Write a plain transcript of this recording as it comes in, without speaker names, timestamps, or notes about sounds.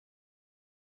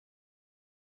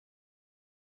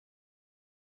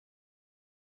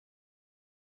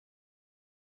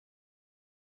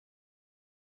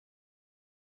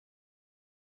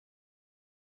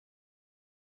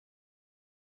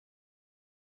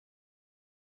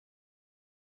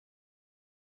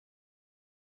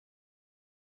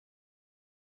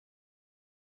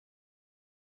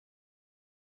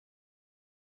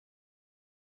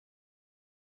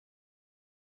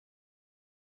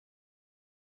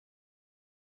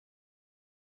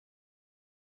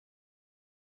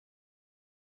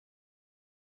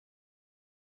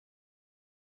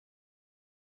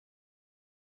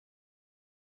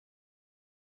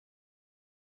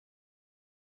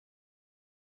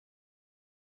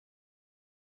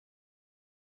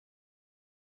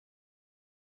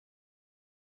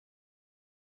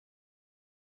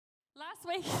Last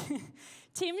week,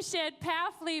 Tim shared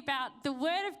powerfully about the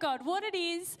Word of God, what it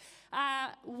is,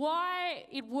 why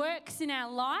it works in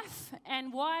our life,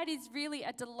 and why it is really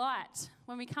a delight.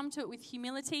 When we come to it with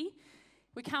humility,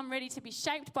 we come ready to be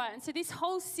shaped by it. And so this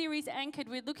whole series anchored,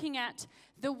 we're looking at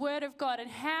the Word of God and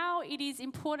how it is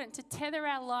important to tether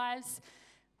our lives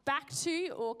back to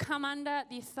or come under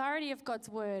the authority of God's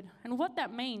Word and what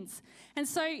that means. And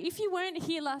so if you weren't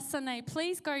here last Sunday,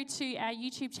 please go to our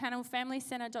YouTube channel,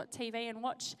 familycentre.tv, and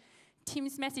watch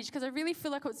Tim's message, because I really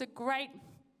feel like it was a great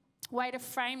way to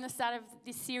frame the start of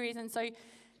this series. And so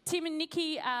Tim and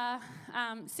Nikki are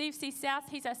CFC South.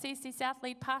 He's our CFC South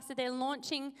lead pastor. They're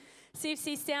launching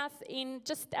CFC South in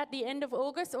just at the end of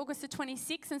August, August the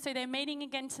 26th. And so they're meeting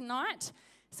again tonight.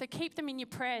 So keep them in your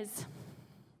prayers.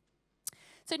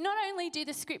 So not only do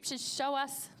the scriptures show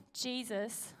us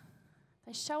Jesus,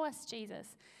 they show us Jesus,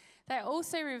 they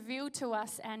also reveal to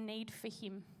us our need for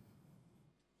him.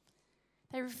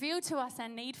 They reveal to us our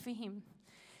need for him.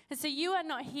 And so you are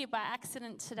not here by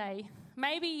accident today.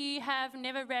 Maybe you have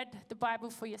never read the Bible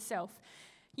for yourself.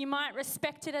 You might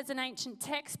respect it as an ancient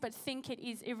text, but think it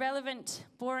is irrelevant,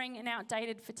 boring, and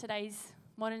outdated for today's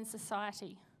modern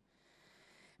society.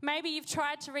 Maybe you've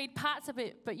tried to read parts of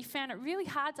it, but you found it really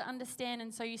hard to understand,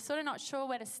 and so you're sort of not sure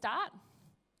where to start.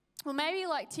 Or maybe,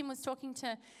 like Tim was talking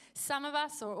to some of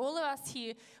us or all of us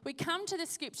here, we come to the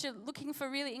scripture looking for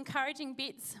really encouraging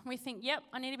bits. We think, yep,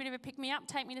 I need a bit of a pick-me-up.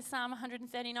 Take me to Psalm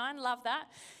 139. Love that.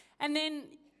 And then,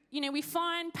 we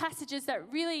find passages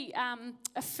that really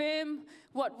affirm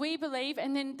what we believe.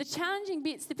 And then the challenging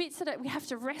bits, the bits that we have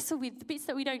to wrestle with, the bits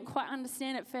that we don't quite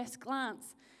understand at first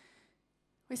glance,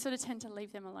 we sort of tend to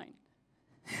leave them alone.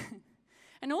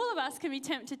 And all of us can be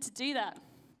tempted to do that.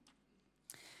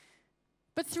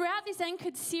 But throughout this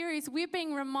Anchored series, we're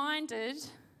being reminded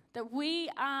that we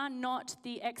are not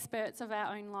the experts of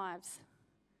our own lives.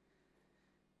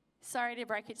 Sorry to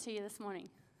break it to you this morning.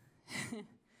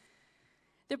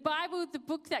 The Bible, the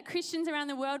book that Christians around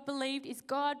the world believed is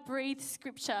God-breathed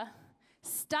scripture,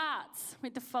 starts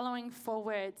with the following 4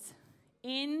 words: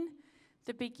 in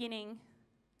the beginning,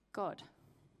 God.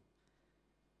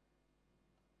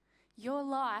 Your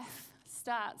life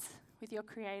starts with your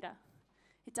Creator.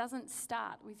 It doesn't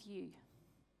start with you.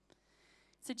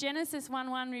 So Genesis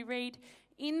 1:1 we read,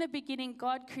 "In the beginning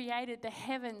God created the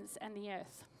heavens and the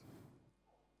earth."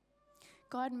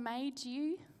 God made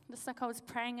you, just like I was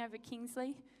praying over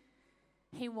Kingsley.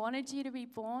 He wanted you to be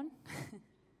born.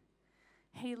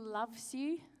 He loves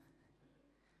you.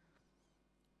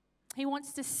 He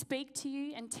wants to speak to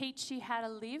you and teach you how to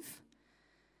live.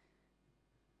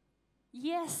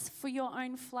 Yes, for your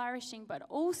own flourishing, but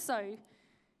also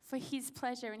for his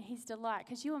pleasure and his delight,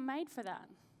 because you were made for that.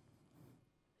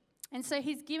 And so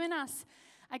he's given us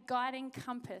a guiding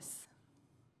compass,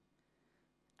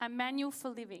 a manual for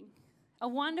living, a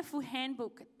wonderful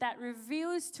handbook that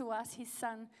reveals to us his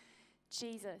son,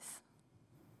 Jesus.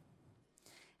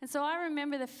 And so I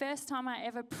remember the first time I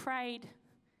ever prayed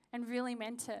and really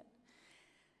meant it.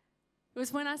 It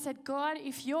was when I said, God,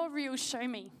 if you're real, show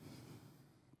me.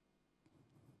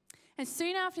 And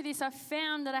soon after this, I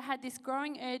found that I had this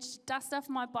growing urge to dust off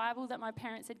my Bible that my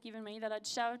parents had given me, that I'd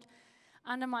shoved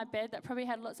under my bed, that probably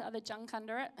had lots of other junk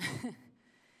under it.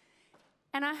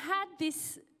 And I had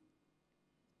this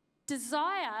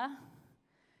desire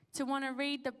to want to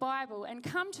read the Bible and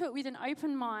come to it with an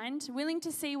open mind, willing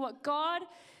to see what God,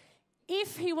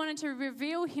 if he wanted to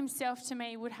reveal himself to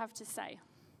me, would have to say.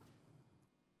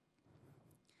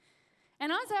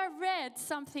 And as I read,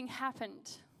 something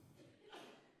happened.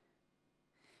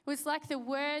 It was like the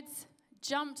words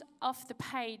jumped off the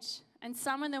page, and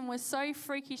some of them were so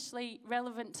freakishly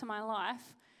relevant to my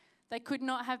life, they could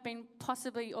not have been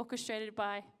possibly orchestrated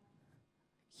by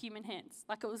human hands.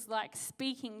 Like, it was like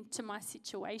speaking to my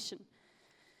situation.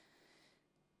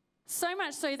 So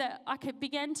much so that I could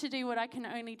begin to do what I can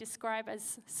only describe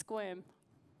as squirm.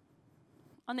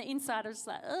 On the inside, I was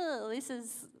like, oh,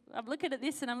 I'm looking at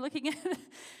this and I'm looking at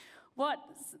what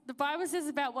the Bible says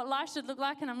about what life should look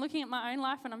like, and I'm looking at my own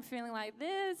life and I'm feeling like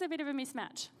there's a bit of a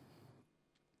mismatch.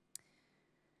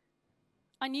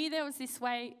 I knew there was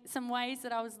some ways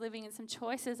that I was living and some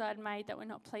choices I'd made that were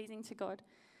not pleasing to God.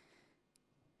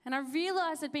 And I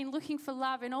realized I'd been looking for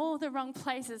love in all the wrong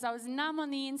places. I was numb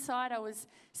on the inside. I was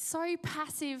so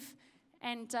passive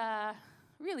and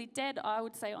really dead, I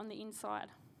would say, on the inside.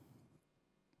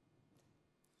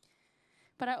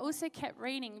 But I also kept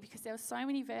reading because there were so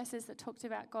many verses that talked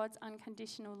about God's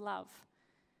unconditional love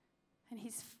and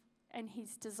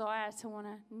his desire to want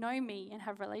to know me and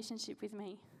have a relationship with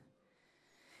me.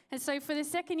 And so for the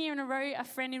second year in a row, a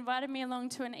friend invited me along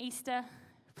to an Easter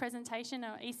presentation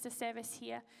or Easter service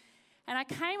here. And I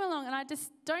came along, and I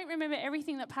just don't remember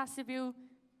everything that Pastor Bill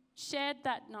shared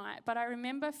that night, but I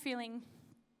remember feeling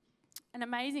an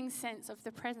amazing sense of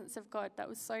the presence of God that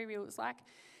was so real. It was like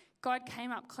God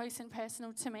came up close and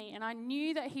personal to me, and I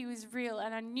knew that he was real,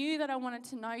 and I knew that I wanted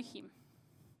to know him.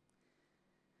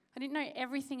 I didn't know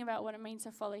everything about what it means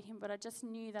to follow him, but I just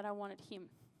knew that I wanted him.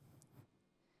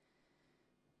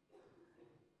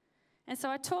 And so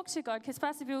I talked to God, because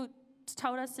Pastor Bill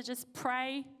told us to just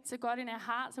pray to God in our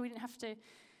hearts, so we didn't have to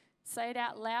say it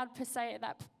out loud per se at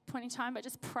that point in time, but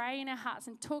just pray in our hearts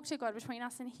and talk to God between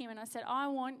us and him. And I said, I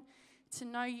want to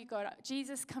know you, God.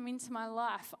 Jesus, come into my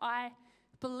life. I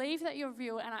believe that you're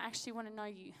real, and I actually want to know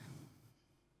you.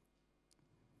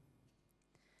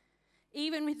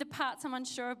 Even with the parts I'm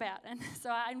unsure about. And so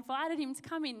I invited him to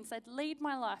come in and said, lead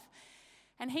my life.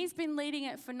 And he's been leading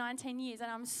it for 19 years, and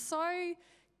I'm so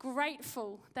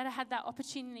grateful that I had that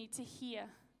opportunity to hear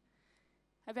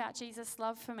about Jesus'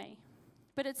 love for me.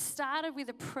 But it started with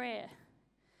a prayer,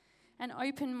 an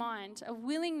open mind, a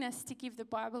willingness to give the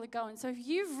Bible a go. And so if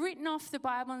you've written off the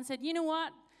Bible and said, you know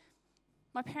what,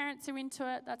 my parents are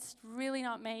into it, that's really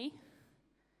not me,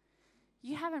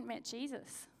 you haven't met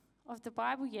Jesus of the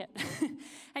Bible yet.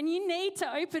 And you need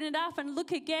to open it up and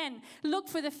look again. Look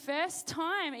for the first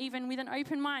time even with an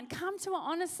open mind. Come to it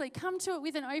honestly. Come to it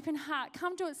with an open heart.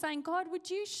 Come to it saying, God, would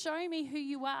you show me who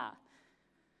you are?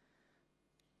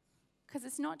 Because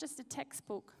it's not just a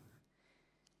textbook.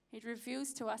 It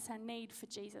reveals to us our need for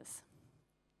Jesus.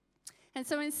 And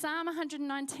so in Psalm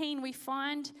 119, we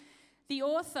find the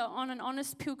author on an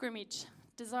honest pilgrimage,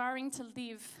 desiring to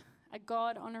live a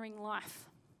God-honouring life.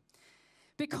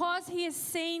 Because he has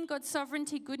seen God's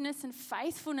sovereignty, goodness, and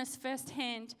faithfulness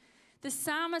firsthand, the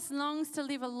psalmist longs to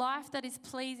live a life that is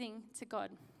pleasing to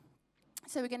God.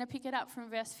 So we're going to pick it up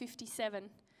from verse 57.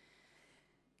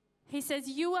 He says,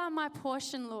 you are my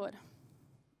portion, Lord.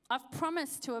 I've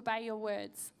promised to obey your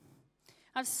words.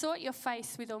 I've sought your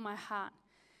face with all my heart.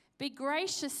 Be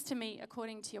gracious to me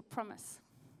according to your promise.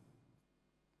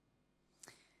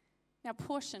 Now,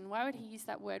 portion, why would he use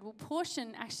that word? Well,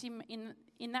 portion actually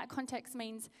in that context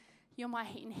means you're my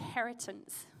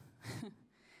inheritance.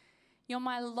 You're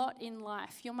my lot in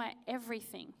life. You're my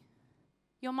everything.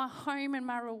 You're my home and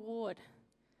my reward.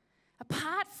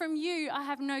 Apart from you, I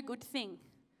have no good thing.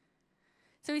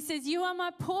 So he says, you are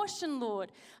my portion,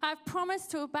 Lord. I've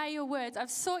promised to obey your words.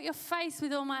 I've sought your face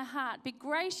with all my heart. Be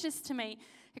gracious to me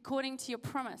according to your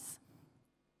promise.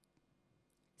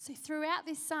 So throughout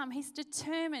this psalm, he's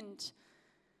determined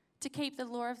to keep the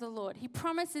law of the Lord. He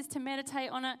promises to meditate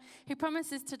on it. He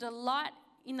promises to delight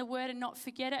in the word and not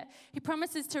forget it. He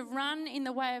promises to run in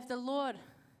the way of the Lord.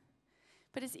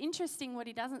 But it's interesting what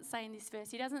he doesn't say in this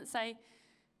verse. He doesn't say,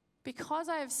 because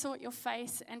I have sought your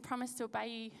face and promised to obey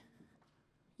you,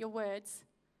 your words,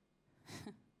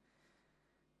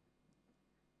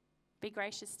 be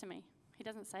gracious to me. He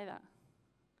doesn't say that.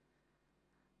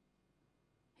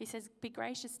 He says, be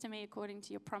gracious to me according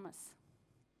to your promise.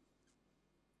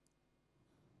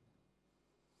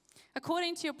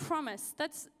 According to your promise,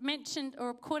 that's mentioned, or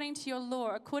according to your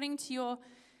law, according to your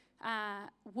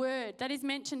word, that is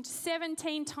mentioned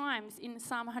 17 times in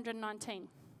Psalm 119.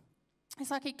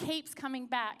 It's like it keeps coming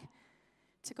back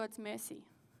to God's mercy.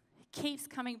 It keeps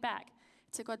coming back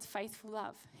to God's faithful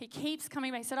love. He keeps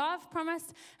coming back. He said, I've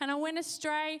promised, and I went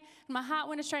astray, and my heart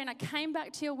went astray, and I came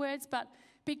back to your words, but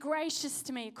be gracious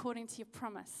to me according to your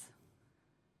promise.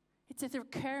 It's a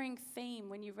recurring theme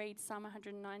when you read Psalm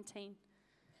 119.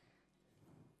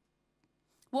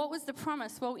 What was the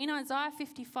promise? Well, in Isaiah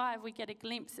 55, we get a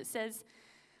glimpse. It says,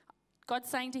 God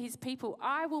saying to his people,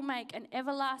 I will make an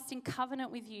everlasting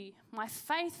covenant with you, my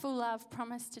faithful love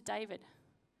promised to David.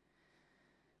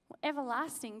 Well,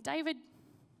 everlasting. David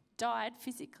died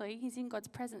physically. He's in God's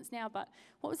presence now, but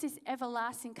what was this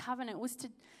everlasting covenant?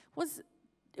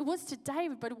 It was to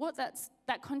David, but what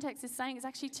that context is saying is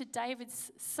actually to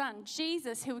David's son,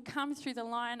 Jesus, who would come through the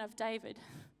line of David.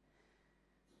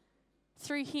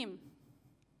 Through him,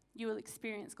 you will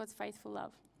experience God's faithful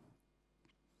love.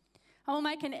 I will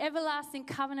make an everlasting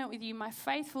covenant with you, my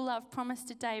faithful love promised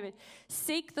to David.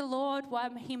 Seek the Lord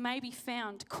while he may be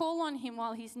found. Call on him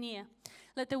while he's near.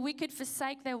 Let the wicked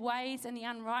forsake their ways and the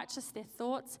unrighteous their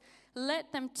thoughts.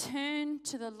 Let them turn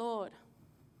to the Lord,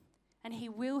 and he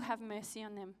will have mercy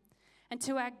on them, and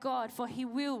to our God, for he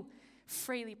will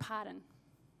freely pardon.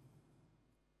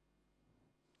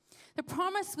 The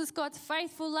promise was God's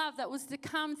faithful love that was to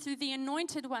come through the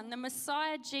anointed one, the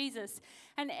Messiah Jesus,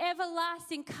 an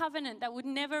everlasting covenant that would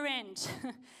never end.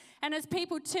 And as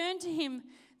people turn to him,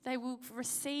 they will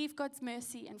receive God's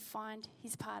mercy and find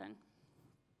his pardon.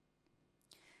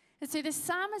 And so the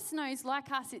psalmist knows,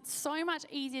 like us, it's so much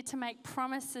easier to make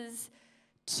promises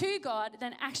to God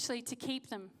than actually to keep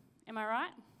them. Am I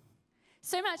right?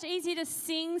 So much easier to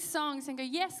sing songs and go,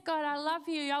 yes, God, I love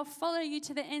you. I'll follow you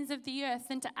to the ends of the earth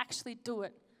than to actually do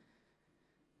it.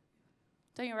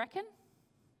 Don't you reckon?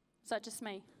 Is that just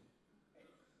me?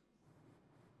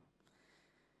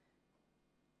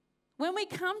 When we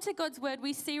come to God's word,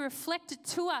 we see reflected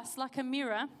to us like a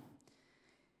mirror.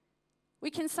 We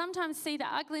can sometimes see the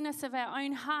ugliness of our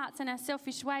own hearts and our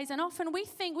selfish ways. And often we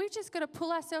think we've just got to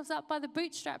pull ourselves up by the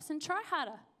bootstraps and try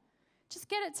harder. Just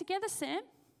get it together, Sam.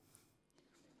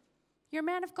 You're a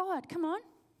man of God. Come on.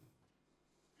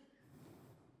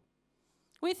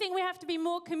 We think we have to be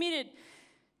more committed,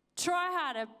 try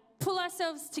harder, put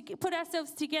ourselves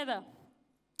together.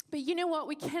 But you know what?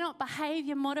 We cannot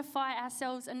behaviour modify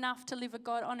ourselves enough to live a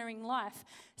God-honouring life.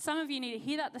 Some of you need to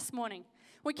hear that this morning.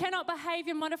 We cannot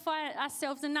behaviour modify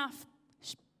ourselves enough,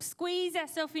 squeeze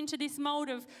ourselves into this mould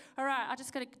of, all right, I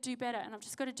just got to do better, and I've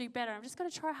just got to do better. I've just got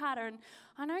to try harder, and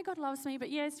I know God loves me,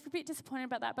 but yeah, it's a bit disappointed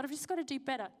about that, but I've just got to do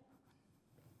better.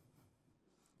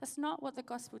 That's not what the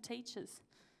gospel teaches.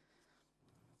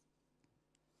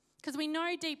 Because we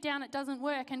know deep down it doesn't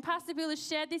work. And Pastor Bill has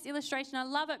shared this illustration. I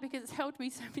love it because it's helped me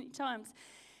so many times.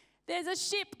 There's a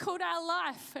ship called our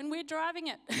life, and we're driving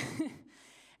it.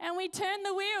 And we turn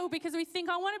the wheel because we think,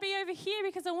 I want to be over here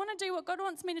because I want to do what God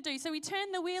wants me to do. So we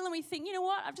turn the wheel and we think, you know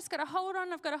what? I've just got to hold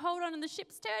on. I've got to hold on, and the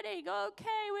ship's turning.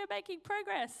 Okay, we're making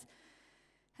progress.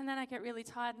 And then I get really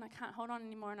tired and I can't hold on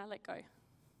anymore, and I let go.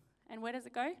 And where does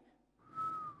it go?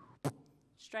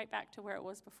 Straight back to where it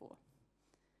was before.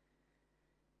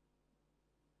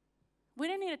 We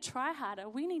don't need to try harder.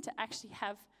 We need to actually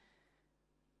have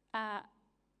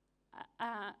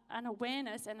an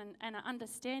awareness and an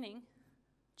understanding.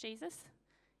 Jesus,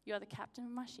 you're the captain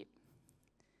of my ship.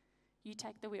 You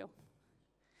take the wheel.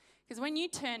 Because when you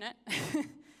turn it,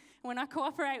 when I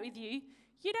cooperate with you,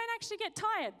 you don't actually get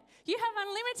tired. You have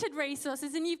unlimited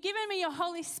resources, and you've given me your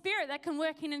Holy Spirit that can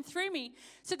work in and through me,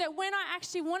 so that when I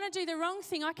actually want to do the wrong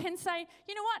thing, I can say,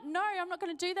 you know what? No, I'm not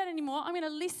going to do that anymore. I'm going to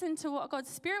listen to what God's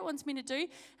Spirit wants me to do,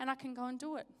 and I can go and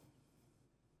do it.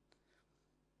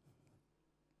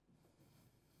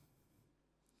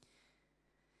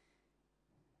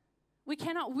 We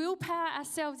cannot willpower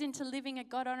ourselves into living a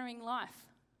God-honouring life.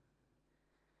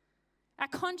 Our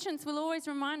conscience will always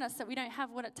remind us that we don't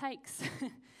have what it takes.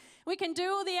 We can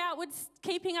do all the outward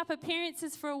keeping up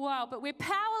appearances for a while, but we're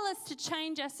powerless to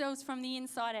change ourselves from the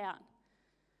inside out.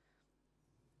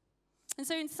 And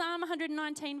so in Psalm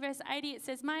 119, verse 80, it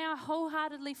says, may I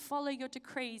wholeheartedly follow your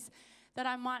decrees that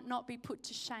I might not be put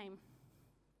to shame.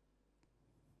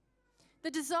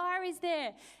 The desire is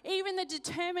there. Even the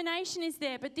determination is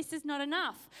there, but this is not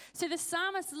enough. So the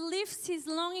psalmist lifts his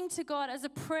longing to God as a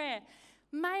prayer.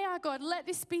 May I, God, let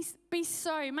this be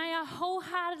so. May I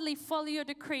wholeheartedly follow your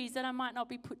decrees that I might not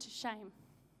be put to shame.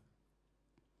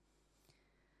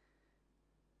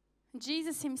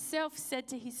 Jesus himself said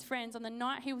to his friends on the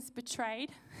night he was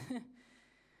betrayed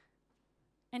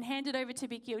and handed over to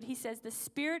be killed, he says, the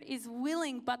spirit is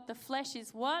willing, but the flesh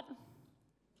is what?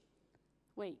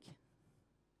 Weak.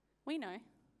 We know.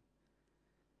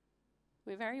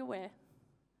 We're very aware.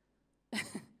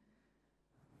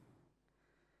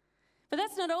 But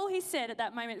that's not all he said at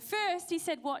that moment. First, he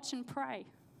said, watch and pray.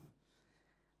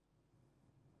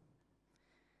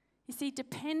 You see,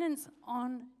 dependence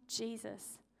on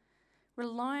Jesus,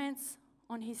 reliance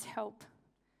on his help,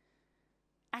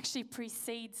 actually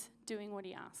precedes doing what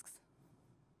he asks.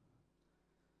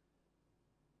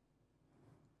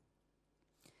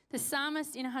 The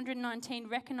psalmist in 119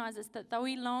 recognizes that though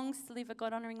he longs to live a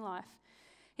God-honouring life,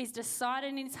 he's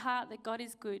decided in his heart that God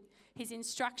is good, his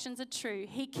instructions are true.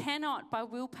 He cannot, by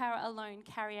willpower alone,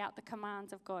 carry out the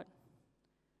commands of God.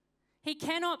 He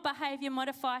cannot behaviour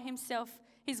modify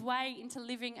his way into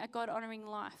living a God-honouring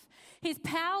life. He's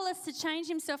powerless to change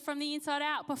himself from the inside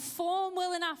out, perform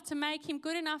well enough to make him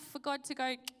good enough for God to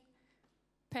go,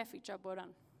 perfect job, well done.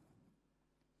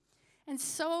 And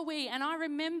so are we. And I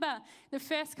remember the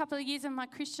first couple of years of my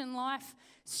Christian life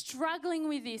struggling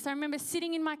with this. I remember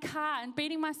sitting in my car and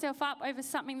beating myself up over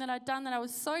something that I'd done that I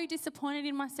was so disappointed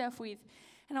in myself with.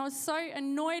 And I was so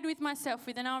annoyed with myself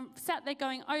with. And I sat there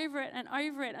going over it and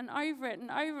over it and over it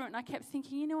and over it. And I kept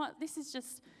thinking, you know what, this is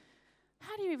just,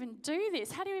 how do you even do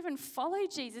this? How do you even follow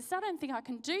Jesus? I don't think I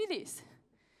can do this.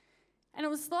 And it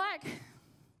was like,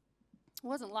 it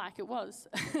wasn't like, it was.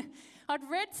 I'd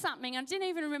read something. I didn't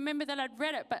even remember that I'd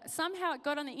read it, but somehow it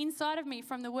got on the inside of me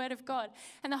from the Word of God.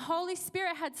 And the Holy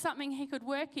Spirit had something he could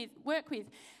work with.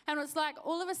 And it was like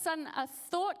all of a sudden a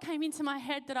thought came into my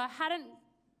head that I hadn't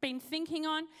been thinking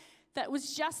on, that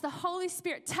was just the Holy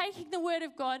Spirit taking the Word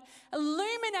of God,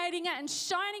 illuminating it and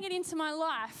shining it into my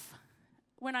life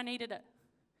when I needed it.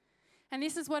 And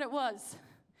this is what it was.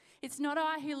 It's not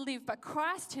I who live, but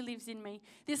Christ who lives in me.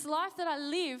 This life that I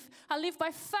live by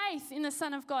faith in the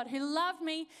Son of God who loved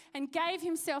me and gave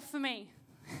himself for me.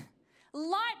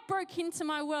 Light broke into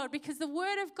my world because the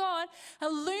Word of God,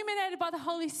 illuminated by the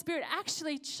Holy Spirit,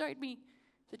 actually showed me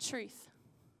the truth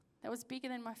that was bigger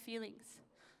than my feelings.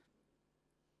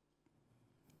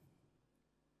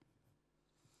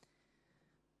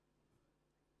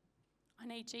 I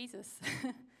need Jesus.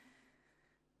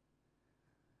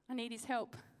 I need his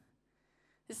help.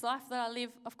 This life that I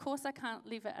live, of course I can't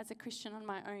live it as a Christian on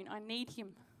my own. I need him.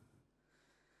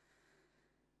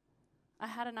 I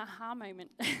had an aha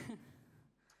moment.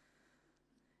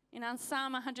 In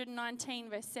Psalm 119,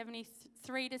 verse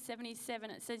 73 to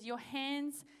 77, it says, "Your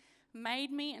hands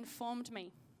made me and formed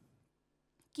me.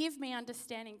 Give me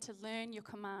understanding to learn your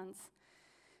commands.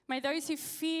 May those who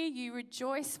fear you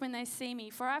rejoice when they see me,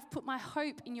 for I've put my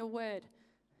hope in your word.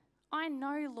 I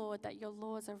know, Lord, that your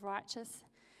laws are righteous,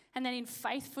 and that in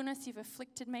faithfulness you've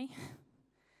afflicted me.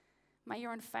 May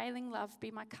your unfailing love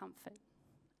be my comfort,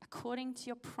 according to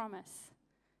your promise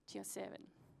to your servant.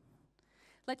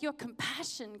 Let your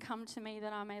compassion come to me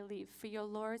that I may live, for your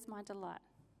law is my delight."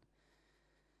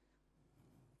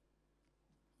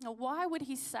 Now, why would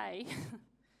he say,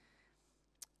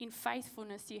 "In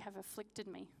faithfulness you have afflicted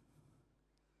me"?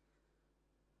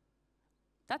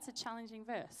 That's a challenging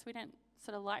verse. We don't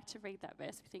sort of like to read that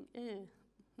verse. We think, I'm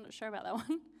not sure about that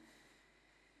one.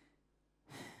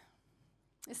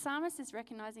 The psalmist is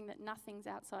recognizing that nothing's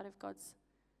outside of God's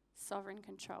sovereign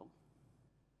control.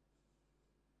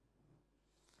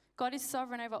 God is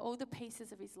sovereign over all the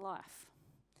pieces of his life,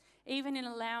 even in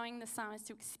allowing the psalmist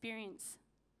to experience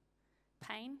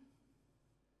pain,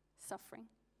 suffering,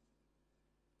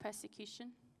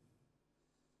 persecution.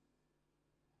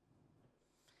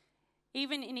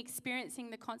 Even in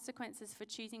experiencing the consequences for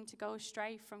choosing to go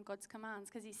astray from God's commands.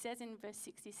 Because he says in verse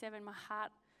 67, "My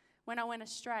heart, when I went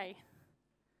astray,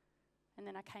 and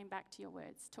then I came back to your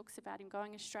words," talks about him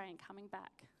going astray and coming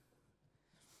back.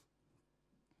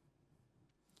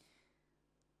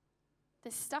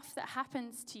 There's stuff that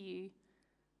happens to you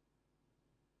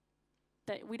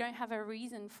that we don't have a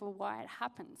reason for why it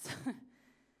happens.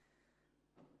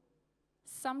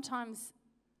 Sometimes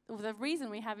the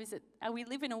reason we have is that we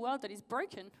live in a world that is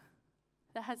broken.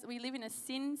 We live in a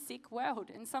sin-sick world,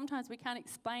 and sometimes we can't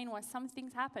explain why some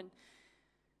things happen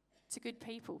to good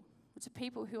people, or to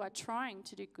people who are trying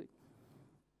to do good.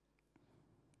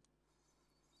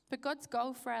 But God's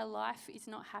goal for our life is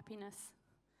not happiness.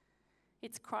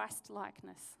 It's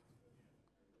Christ-likeness.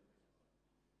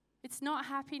 It's not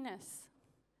happiness.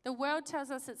 The world tells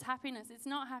us it's happiness. It's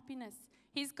not happiness.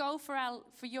 His goal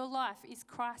for your life is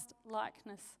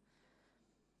Christ-likeness.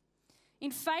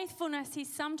 In faithfulness, he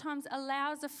sometimes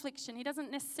allows affliction. He doesn't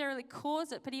necessarily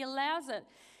cause it, but he allows it.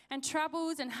 And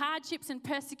troubles and hardships and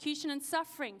persecution and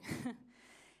suffering.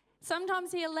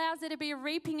 Sometimes he allows there to be a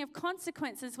reaping of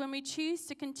consequences when we choose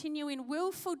to continue in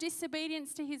willful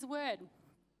disobedience to his word.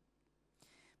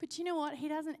 But you know what? He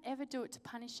doesn't ever do it to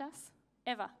punish us,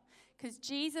 ever. Because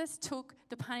Jesus took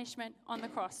the punishment on the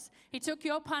cross. He took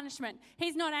your punishment.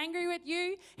 He's not angry with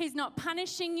you. He's not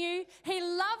punishing you. He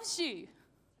loves you.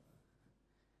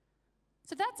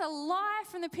 So that's a lie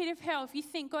from the pit of hell if you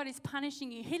think God is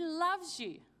punishing you. He loves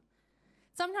you.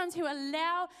 Sometimes he'll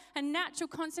allow a natural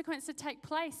consequence to take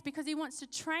place because he wants to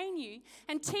train you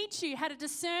and teach you how to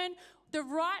discern the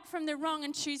right from the wrong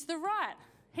and choose the right.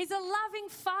 He's a loving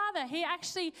father. He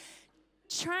actually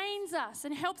trains us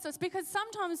and helps us because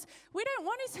sometimes we don't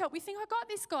want his help. We think, I got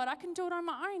this, God. I can do it on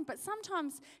my own. But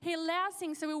sometimes he allows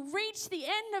things so we'll reach the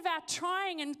end of our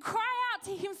trying and cry out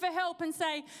to him for help and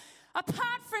say,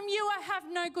 apart from you, I have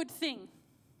no good thing.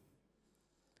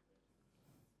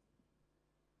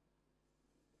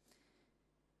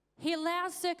 He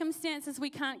allows circumstances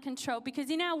we can't control because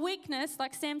in our weakness,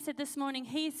 like Sam said this morning,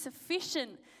 he is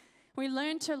sufficient. We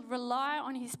learn to rely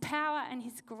on his power and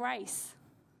his grace,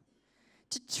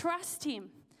 to trust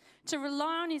him, to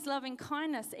rely on his loving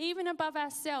kindness, even above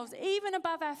ourselves, even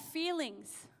above our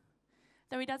feelings.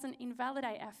 Though he doesn't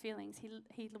invalidate our feelings,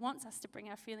 he wants us to bring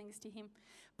our feelings to him.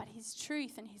 But his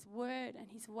truth and his word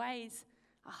and his ways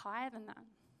are higher than that.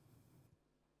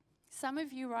 Some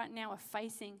of you right now are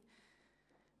facing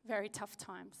very tough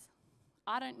times.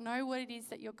 I don't know what it is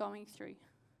that you're going through,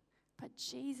 but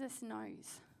Jesus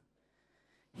knows.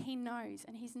 He knows,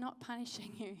 and he's not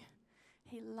punishing you.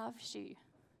 He loves you.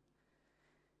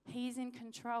 He's in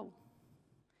control.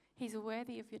 He's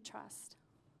worthy of your trust.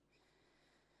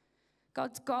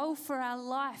 God's goal for our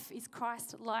life is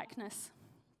Christ-likeness.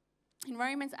 In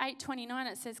Romans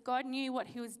 8:29, it says, God knew what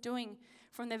he was doing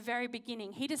from the very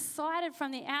beginning. He decided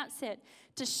from the outset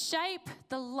to shape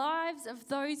the lives of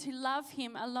those who love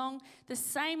him along the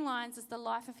same lines as the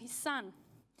life of his Son.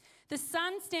 The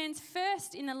Son stands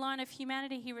first in the line of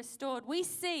humanity he restored. We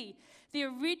see the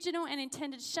original and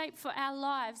intended shape for our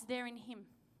lives there in him.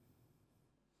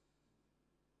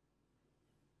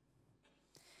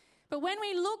 But when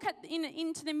we look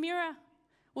into the mirror,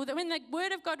 or when the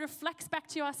Word of God reflects back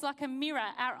to us like a mirror,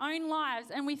 our own lives,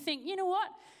 and we think, you know what?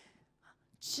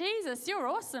 Jesus, you're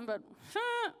awesome, but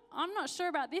I'm not sure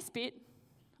about this bit.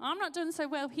 I'm not doing so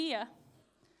well here.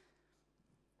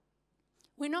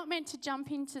 We're not meant to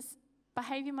jump into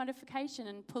behaviour modification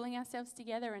and pulling ourselves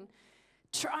together and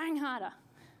trying harder.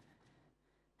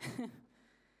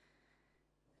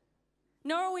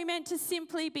 Nor are we meant to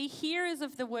simply be hearers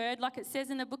of the word, like it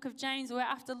says in the book of James, where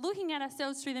after looking at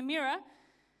ourselves through the mirror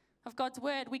of God's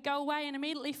word, we go away and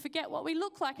immediately forget what we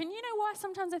look like. And you know why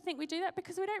sometimes I think we do that?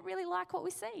 Because we don't really like what we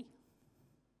see. I'm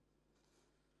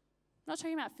not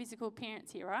talking about physical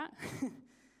appearance here, right?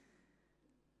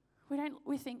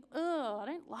 We think, oh, I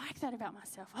don't like that about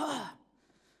myself. Oh,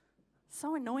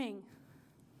 so annoying.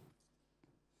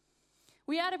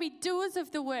 We are to be doers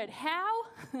of the word. How?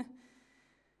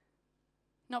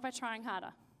 Not by trying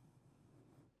harder.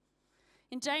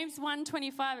 In James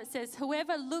 1:25 it says,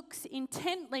 whoever looks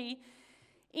intently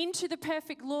into the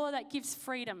perfect law that gives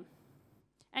freedom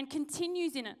and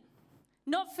continues in it,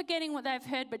 not forgetting what they've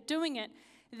heard but doing it,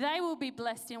 they will be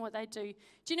blessed in what they do.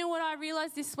 Do you know what I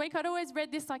realized this week? I'd always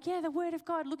read this like, yeah, the Word of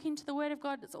God, look into the Word of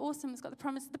God. It's awesome. It's got the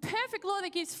promise. The perfect law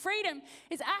that gives freedom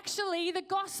is actually the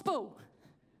gospel.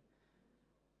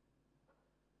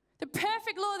 The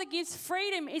perfect law that gives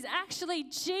freedom is actually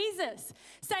Jesus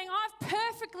saying, I've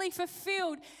perfectly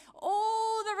fulfilled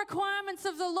all the requirements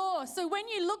of the law. So when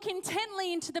you look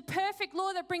intently into the perfect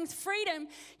law that brings freedom,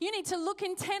 you need to look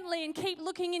intently and keep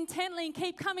looking intently and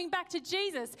keep coming back to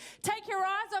Jesus. Take your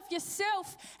eyes off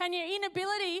yourself and your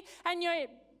inability and your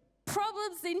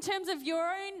problems in terms of your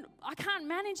own, I can't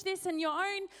manage this, and your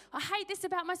own, I hate this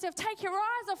about myself. Take your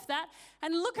eyes off that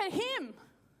and look at him.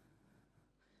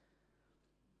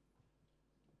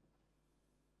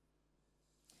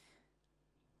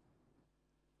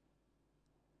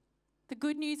 The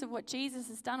good news of what Jesus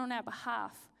has done on our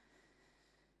behalf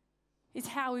is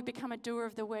how we become a doer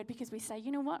of the word, because we say,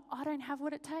 you know what, I don't have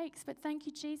what it takes, but thank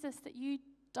you, Jesus, that you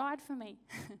died for me,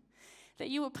 that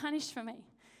you were punished for me,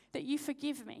 that you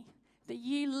forgive me, that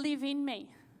you live in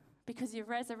me because you've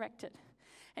resurrected.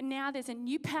 And now there's a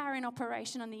new power in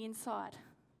operation on the inside.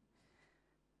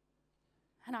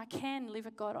 And I can live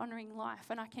a God-honouring life,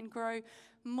 and I can grow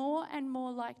more and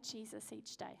more like Jesus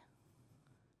each day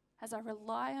as I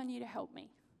rely on you to help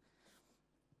me.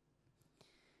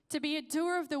 To be a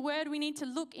doer of the word, we need to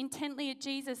look intently at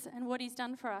Jesus and what he's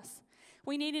done for us.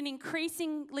 We need an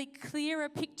increasingly clearer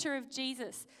picture of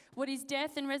Jesus, what his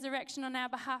death and resurrection on our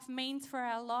behalf means for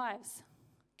our lives.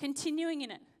 Continuing in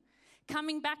it,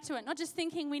 coming back to it, not just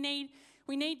thinking we need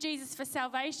Jesus for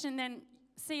salvation, then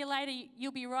see you later,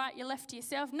 you'll be right, you're left to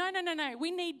yourself. No. We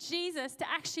need Jesus to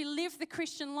actually live the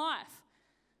Christian life.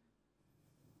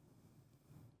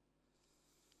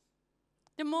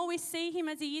 The more we see him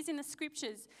as he is in the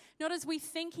scriptures, not as we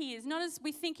think he is, not as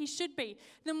we think he should be,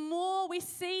 the more we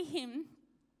see him,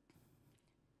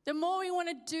 the more we want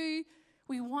to do,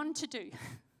 we want to do.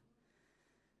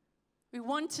 We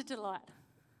want to delight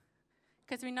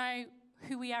because we know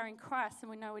who we are in Christ and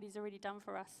we know what he's already done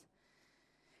for us.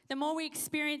 The more we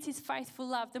experience his faithful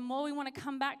love, the more we want to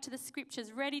come back to the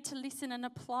scriptures, ready to listen and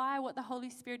apply what the Holy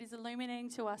Spirit is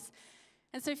illuminating to us.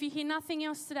 And so if you hear nothing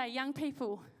else today, young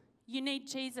people, you need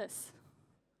Jesus.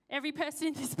 Every person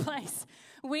in this place,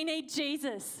 we need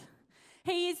Jesus.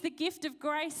 He is the gift of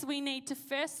grace we need to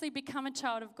firstly become a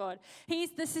child of God. He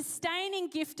is the sustaining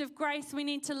gift of grace we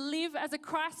need to live as a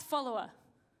Christ follower.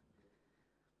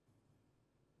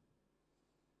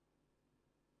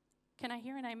 Can I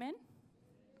hear an amen?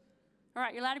 All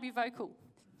right, you're allowed to be vocal.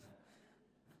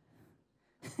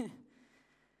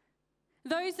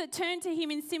 Those that turn to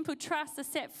him in simple trust are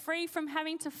set free from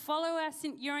having to follow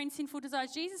your own sinful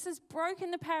desires. Jesus has broken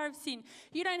the power of sin.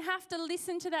 You don't have to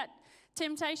listen to that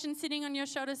temptation sitting on your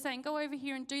shoulder saying, go over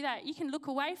here and do that. You can look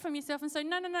away from yourself and say,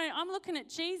 no, I'm looking at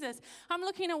Jesus. I'm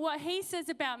looking at what he says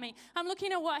about me. I'm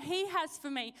looking at what he has for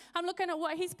me. I'm looking at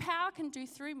what his power can do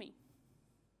through me.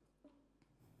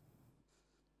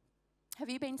 Have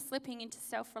you been slipping into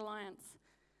self-reliance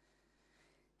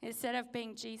instead of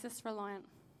being Jesus-reliant?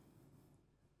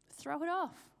 Throw it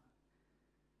off.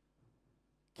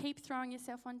 Keep throwing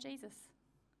yourself on Jesus.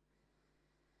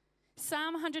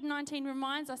 Psalm 119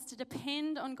 reminds us to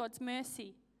depend on God's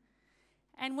mercy.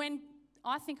 And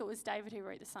I think it was David who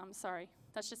wrote the Psalm, sorry.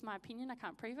 That's just my opinion, I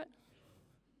can't prove it.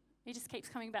 He just keeps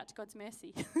coming back to God's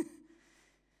mercy.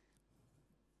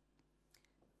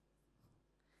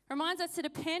 Reminds us to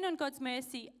depend on God's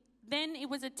mercy. Then it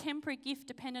was a temporary gift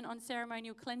dependent on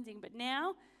ceremonial cleansing, but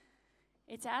now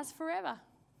it's ours forever,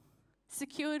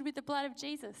 secured with the blood of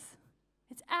Jesus.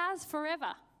 It's ours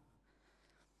forever.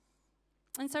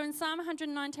 And so in Psalm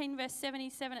 119, verse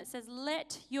 77, it says,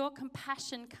 "Let your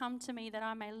compassion come to me that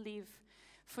I may live,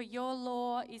 for your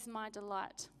law is my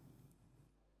delight."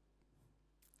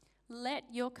 Let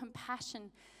your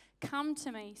compassion come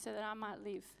to me so that I might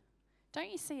live. Don't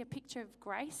you see a picture of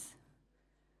grace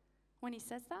when he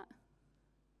says that?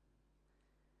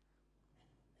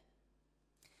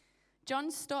 John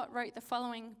Stott wrote the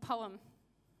following poem.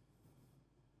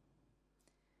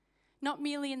 "Not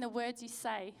merely in the words you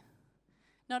say,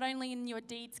 not only in your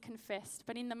deeds confessed,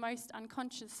 but in the most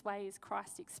unconscious way is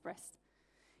Christ expressed.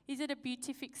 Is it a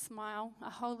beatific smile, a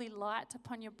holy light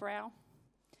upon your brow?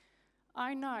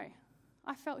 I know,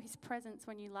 I felt his presence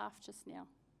when you laughed just now.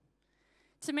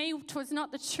 To me, 'twas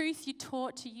not the truth you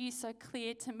taught, to you so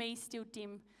clear, to me still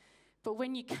dim, but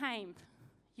when you came,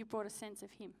 you brought a sense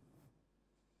of him."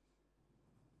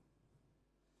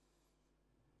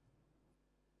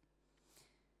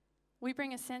 We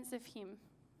bring a sense of him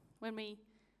when we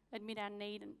admit our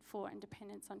need for and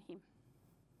dependence on him.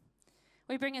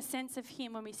 We bring a sense of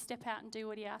him when we step out and do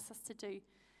what he asks us to do,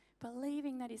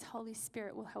 believing that his Holy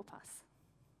Spirit will help us.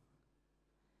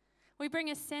 We bring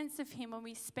a sense of him when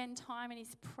we spend time in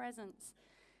his presence,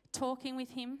 talking with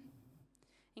him,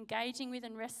 engaging with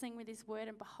and wrestling with his word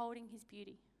and beholding his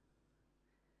beauty.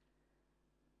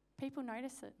 People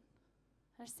notice it.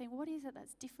 They're just saying, what is it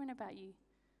that's different about you?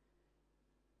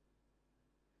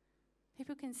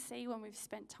 People can see when we've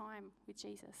spent time with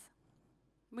Jesus.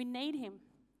 We need him.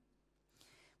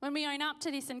 When we own up to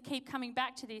this and keep coming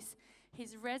back to this,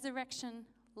 his resurrection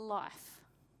life,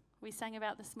 we sang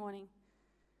about this morning,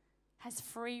 has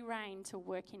free reign to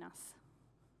work in us.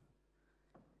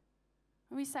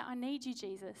 When we say, I need you,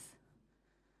 Jesus,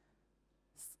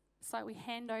 it's like we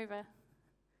hand over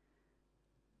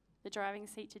the driving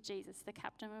seat to Jesus, the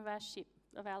captain of our ship,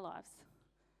 of our lives.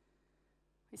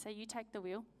 We say, you take the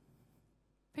wheel.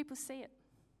 People see it.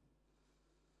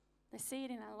 They see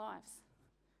it in our lives.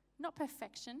 Not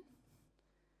perfection,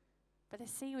 but they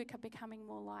see we're becoming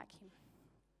more like him.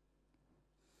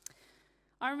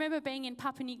 I remember being in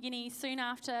Papua New Guinea soon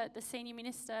after the senior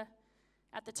minister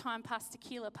at the time, Pastor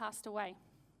Keeler, passed away.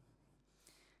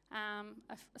 A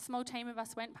small team of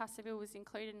us went. Pastor Bill was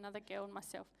included, another girl and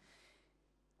myself.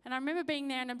 And I remember being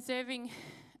there and observing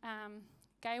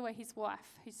Gaywa, his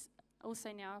wife, who's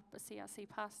also now a CRC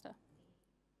pastor.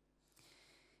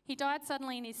 He died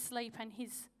suddenly in his sleep, and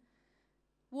his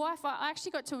wife, I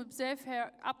actually got to observe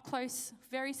her up close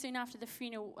very soon after the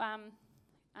funeral.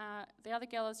 The other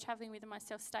girl I was travelling with and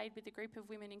myself stayed with a group of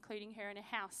women, including her, in a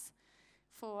house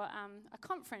for a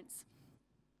conference.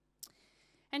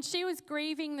 And she was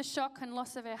grieving the shock and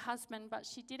loss of her husband, but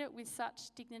she did it with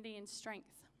such dignity and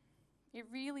strength. It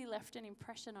really left an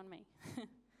impression on me.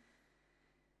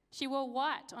 She wore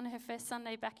white on her first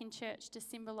Sunday back in church to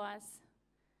symbolise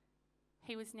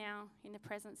he was now in the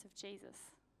presence of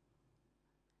Jesus,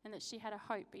 and that she had a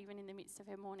hope even in the midst of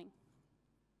her mourning.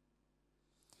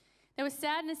 There was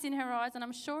sadness in her eyes, and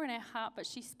I'm sure in her heart, but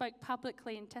she spoke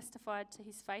publicly and testified to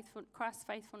Christ's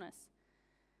faithfulness,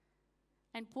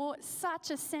 and brought such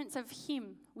a sense of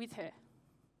him with her.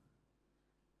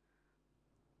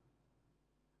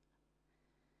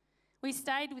 We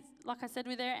stayed with, like I said,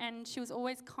 with her, and she was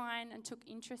always kind and took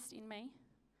interest in me.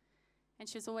 And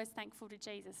she was always thankful to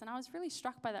Jesus. And I was really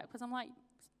struck by that, because I'm like,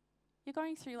 you're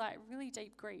going through like really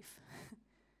deep grief.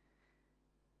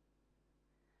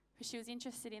 But she was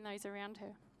interested in those around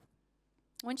her.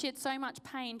 When she had so much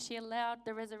pain, she allowed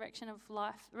the resurrection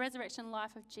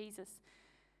life of Jesus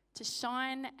to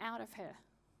shine out of her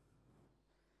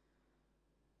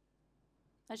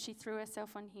as she threw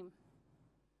herself on him.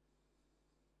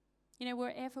 You know,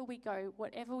 wherever we go,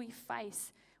 whatever we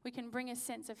face, we can bring a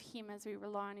sense of him as we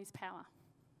rely on his power.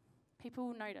 People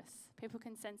will notice. People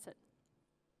can sense it.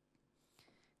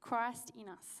 Christ in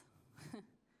us,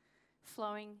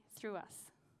 flowing through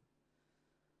us.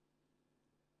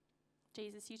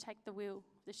 Jesus, you take the wheel,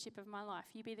 the ship of my life.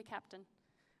 You be the captain.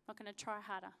 I'm not going to try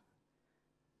harder.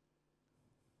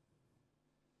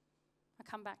 I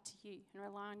come back to you and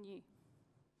rely on you.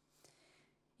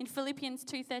 In Philippians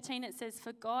 2:13 it says,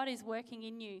 "For God is working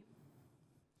in you."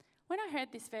 When I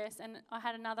heard this verse and I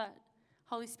had another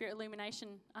Holy Spirit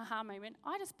illumination aha moment,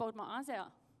 I just bawled my eyes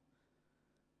out.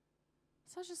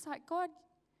 So I was just like, God,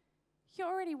 you're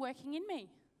already working in me.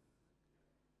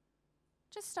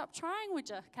 Just stop trying, would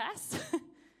you, Cass?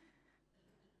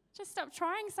 Just stop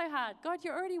trying so hard. God,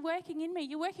 you're already working in me.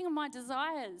 You're working on my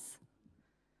desires.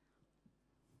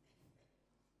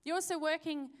 You're also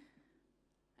working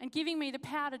and giving me the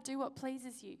power to do what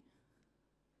pleases you.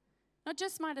 Not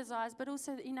just my desires, but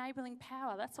also the enabling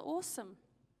power. That's awesome.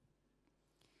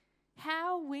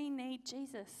 How we need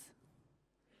Jesus.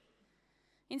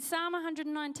 In Psalm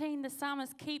 119, the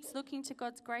psalmist keeps looking to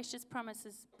God's gracious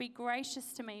promises. Be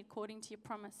gracious to me according to your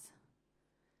promise.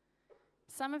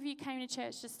 Some of you came to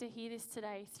church just to hear this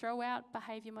today. Throw out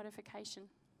behaviour modification.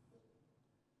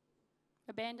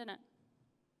 Abandon it.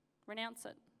 Renounce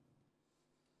it.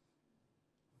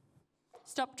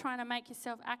 Stop trying to make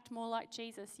yourself act more like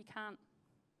Jesus. You can't.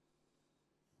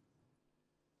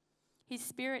 His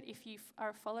Spirit, if you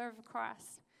are a follower of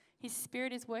Christ, His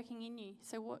Spirit is working in you.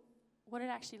 So what it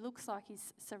actually looks like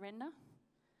is surrender.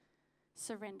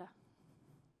 Surrender.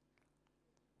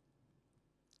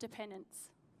 Dependence.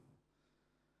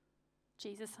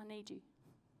 Jesus, I need you.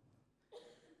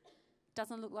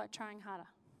 Doesn't look like trying harder.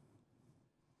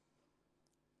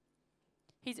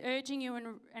 He's urging you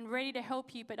and ready to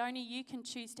help you, but only you can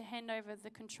choose to hand over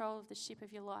the control of the ship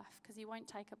of your life, because He won't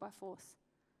take it by force.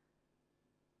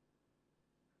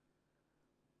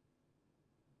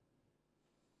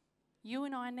 You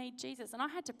and I need Jesus. And I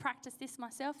had to practice this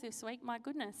myself this week, my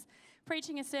goodness.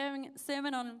 Preaching a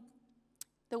sermon on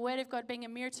the Word of God being a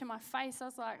mirror to my face, I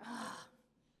was like,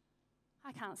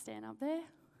 I can't stand up there.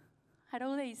 I had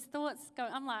all these thoughts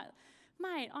going. I'm like,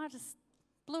 mate, I just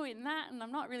blew in that, and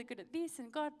I'm not really good at this,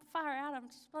 and God, far out, I'm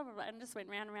just blah, blah, blah, and just went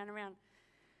round and round and round.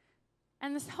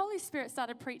 And the Holy Spirit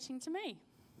started preaching to me.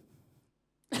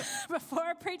 Before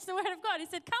I preached the Word of God, He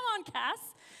said, come on, Cass,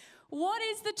 what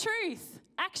is the truth?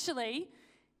 Actually,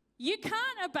 you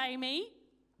can't obey me,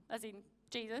 as in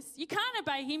Jesus. You can't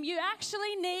obey Him. You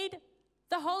actually need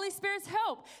the Holy Spirit's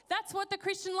help. That's what the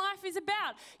Christian life is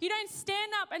about. You don't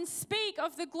stand up and speak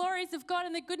of the glories of God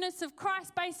and the goodness of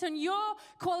Christ based on your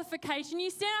qualification. You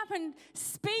stand up and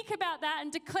speak about that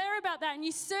and declare about that, and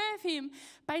you serve Him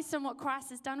based on what Christ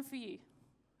has done for you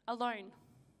alone.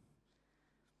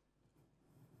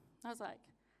 I was like,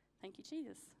 thank you,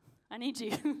 Jesus. I need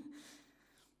you.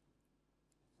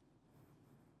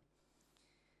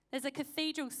 There's a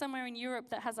cathedral somewhere in Europe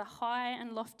that has a high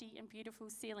and lofty and beautiful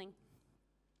ceiling.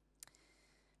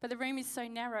 But the room is so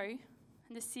narrow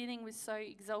and the ceiling was so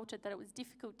exalted that it was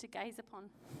difficult to gaze upon.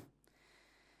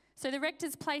 So the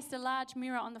rectors placed a large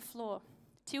mirror on the floor,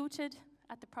 tilted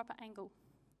at the proper angle.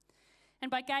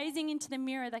 And by gazing into the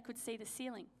mirror, they could see the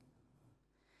ceiling.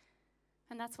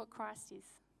 And that's what Christ is.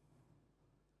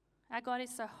 Our God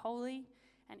is so holy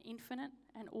and infinite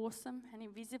and awesome and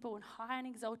invisible and high and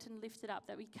exalted and lifted up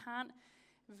that we can't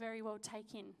very well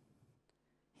take in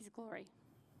His glory.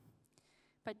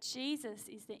 But Jesus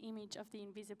is the image of the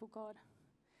invisible God,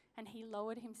 and He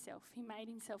lowered Himself. He made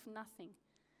Himself nothing,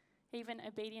 even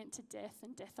obedient to death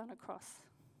and death on a cross,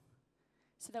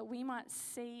 so that we might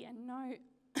see and know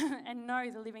and know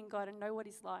the living God and know what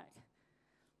He's like.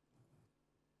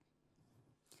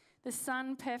 The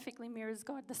Son perfectly mirrors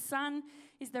God. The Son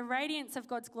is the radiance of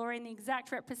God's glory and the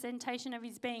exact representation of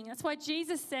His being. That's why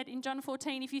Jesus said in John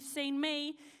 14, if you've seen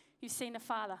me, you've seen the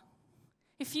Father.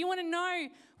 If you want to know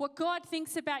what God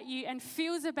thinks about you and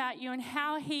feels about you and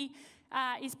how He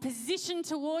is positioned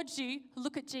towards you,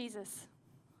 look at Jesus.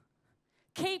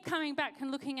 Keep coming back and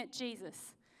looking at Jesus.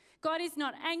 God is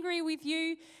not angry with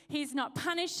you. He's not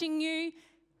punishing you.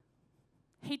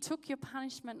 He took your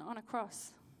punishment on a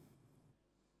cross.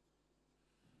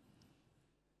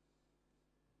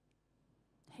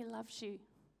 He loves you.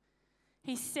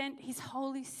 He sent His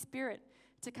Holy Spirit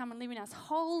to come and live in us.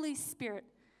 Holy Spirit.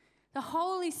 The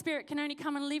Holy Spirit can only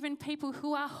come and live in people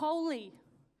who are holy.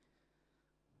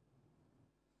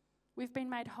 We've been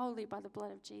made holy by the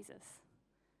blood of Jesus.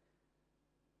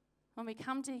 When we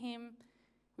come to Him,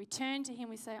 we turn to Him,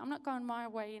 we say, I'm not going my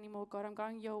way anymore, God. I'm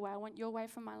going your way. I want your way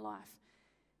for my life.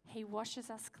 He washes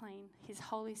us clean. His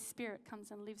Holy Spirit comes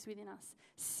and lives within us,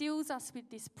 seals us with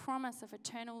this promise of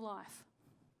eternal life,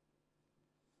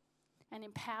 and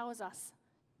empowers us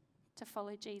to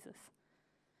follow Jesus.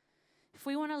 If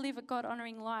we want to live a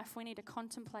God-honouring life, we need to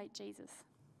contemplate Jesus.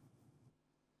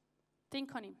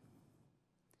 Think on Him.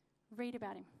 Read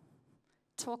about Him.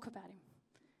 Talk about Him.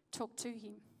 Talk to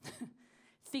Him.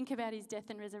 Think about His death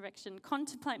and resurrection.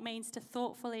 Contemplate means to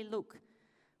thoughtfully look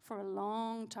for a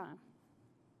long time.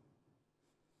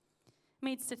 It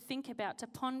means to think about, to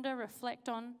ponder, reflect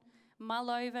on, mull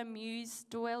over, muse,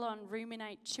 dwell on,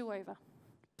 ruminate, chew over.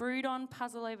 brood on,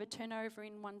 puzzle over, turn over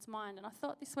in one's mind. And I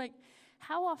thought this week,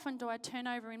 how often do I turn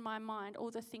over in my mind all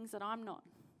the things that I'm not?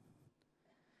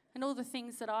 And all the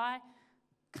things that I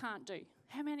can't do?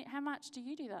 How much do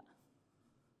you do that?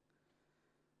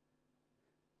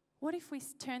 What if we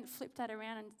flipped that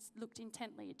around and looked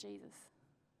intently at Jesus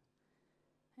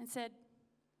and said,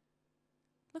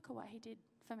 look at what he did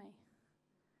for me.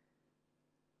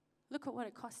 Look at what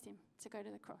it cost him to go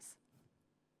to the cross.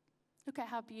 Look at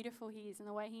how beautiful he is and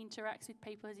the way he interacts with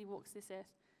people as he walks this earth.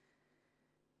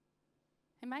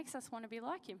 It makes us want to be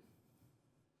like him.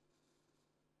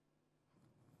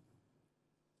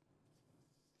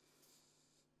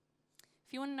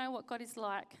 If you want to know what God is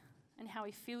like and how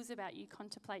he feels about you,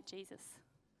 contemplate Jesus.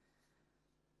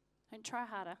 Don't try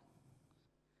harder.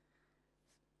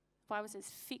 The Bible says,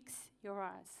 fix your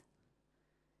eyes.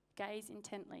 Gaze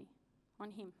intently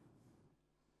on him.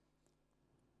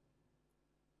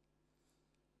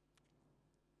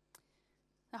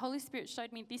 The Holy Spirit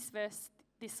showed me this verse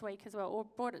this week as well, or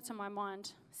brought it to my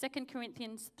mind. 2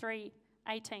 Corinthians 3:18.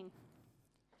 I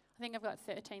think I've got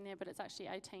 13 there, but it's actually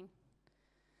 18.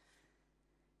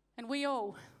 And we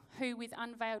all, who with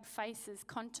unveiled faces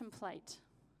contemplate.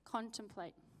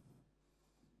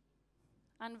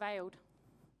 Unveiled.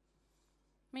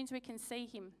 Means we can see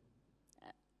him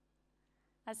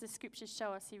as the scriptures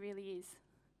show us he really is.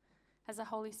 As the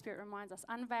Holy Spirit reminds us.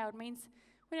 Unveiled means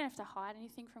we don't have to hide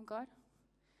anything from God.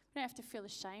 We don't have to feel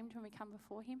ashamed when we come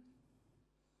before him.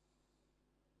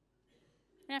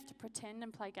 We don't have to pretend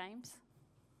and play games.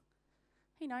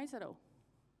 He knows it all.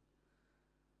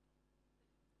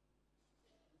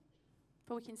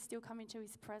 But we can still come into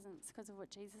his presence because of what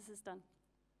Jesus has done.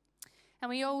 And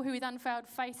we all who with unveiled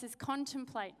faces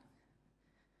contemplate,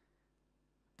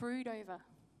 brood over,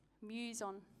 muse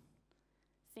on,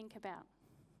 think about,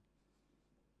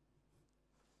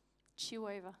 chew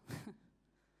over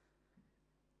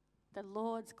the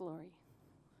Lord's glory,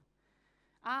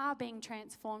 are being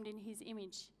transformed in his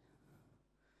image.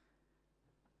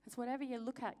 Because whatever you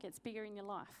look at gets bigger in your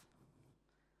life.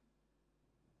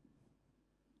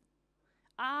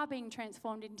 Are being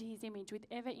transformed into his image with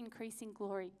ever-increasing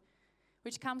glory,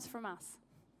 which comes from us.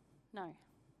 No.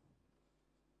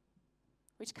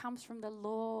 Which comes from the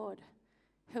Lord,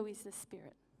 who is the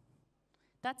Spirit.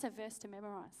 That's a verse to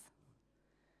memorize.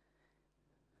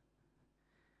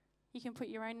 You can put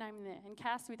your own name in there and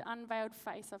cast with unveiled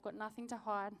face. I've got nothing to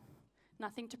hide,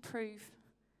 nothing to prove.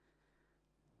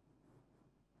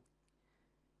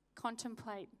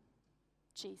 Contemplate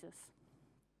Jesus.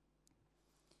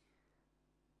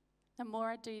 The more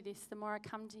I do this, the more I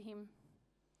come to him.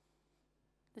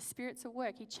 The Spirit's at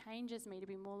work. He changes me to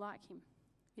be more like him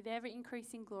with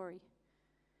ever-increasing glory,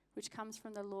 which comes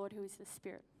from the Lord who is the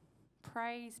Spirit.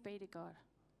 Praise be to God.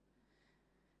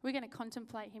 We're going to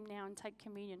contemplate him now and take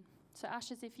communion. So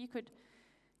ushers, if you could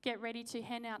get ready to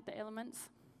hand out the elements.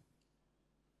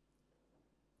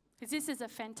 Because this is a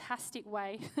fantastic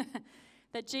way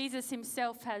that Jesus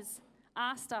himself has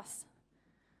asked us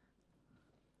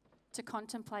to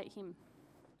contemplate him,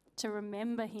 to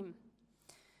remember him.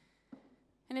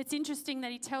 And it's interesting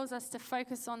that he tells us to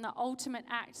focus on the ultimate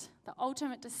act, the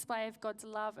ultimate display of God's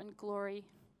love and glory,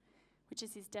 which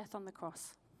is his death on the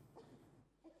cross.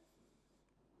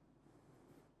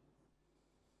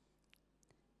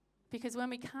 Because when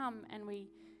we come and we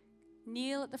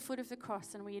kneel at the foot of the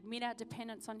cross and we admit our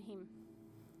dependence on him,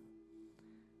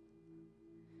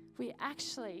 we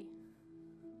actually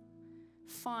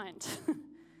find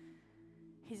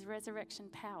his resurrection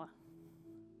power,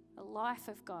 the life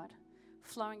of God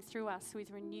flowing through us with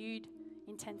renewed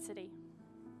intensity.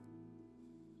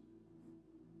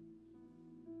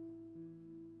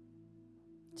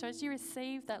 So as you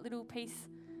receive that little piece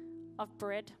of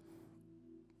bread,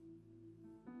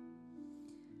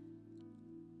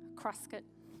 crusket,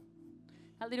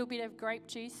 a little bit of grape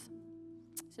juice.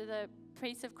 So the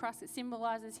piece of crusket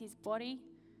symbolizes his body,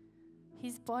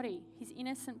 his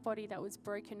innocent body that was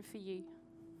broken for you.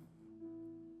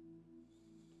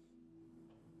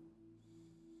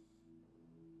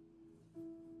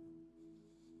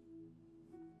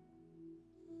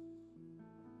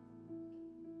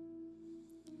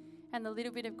 And the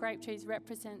little bit of grape juice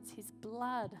represents his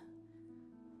blood,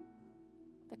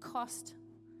 the cost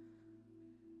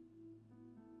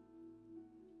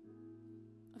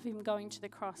of him going to the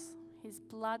cross, his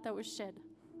blood that was shed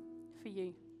for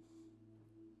you.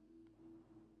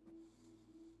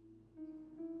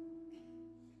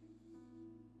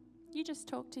 You just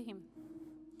talk to him.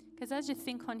 Because as you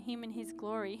think on him and his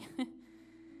glory,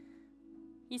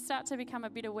 you start to become a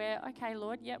bit aware, okay,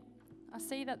 Lord, yep, I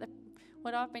see that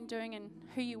what I've been doing and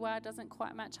who you are doesn't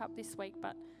quite match up this week,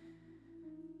 but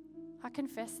I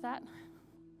confess that.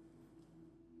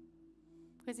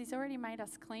 Because he's already made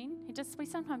us clean. We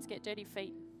sometimes get dirty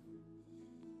feet.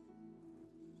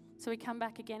 So we come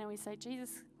back again and we say,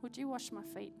 Jesus, would you wash my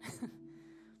feet?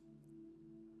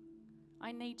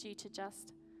 I need you to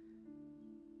just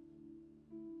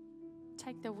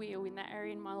take the wheel in that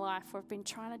area in my life where I've been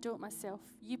trying to do it myself.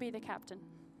 You be the captain.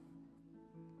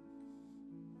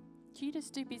 You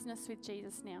just do business with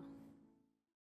Jesus now.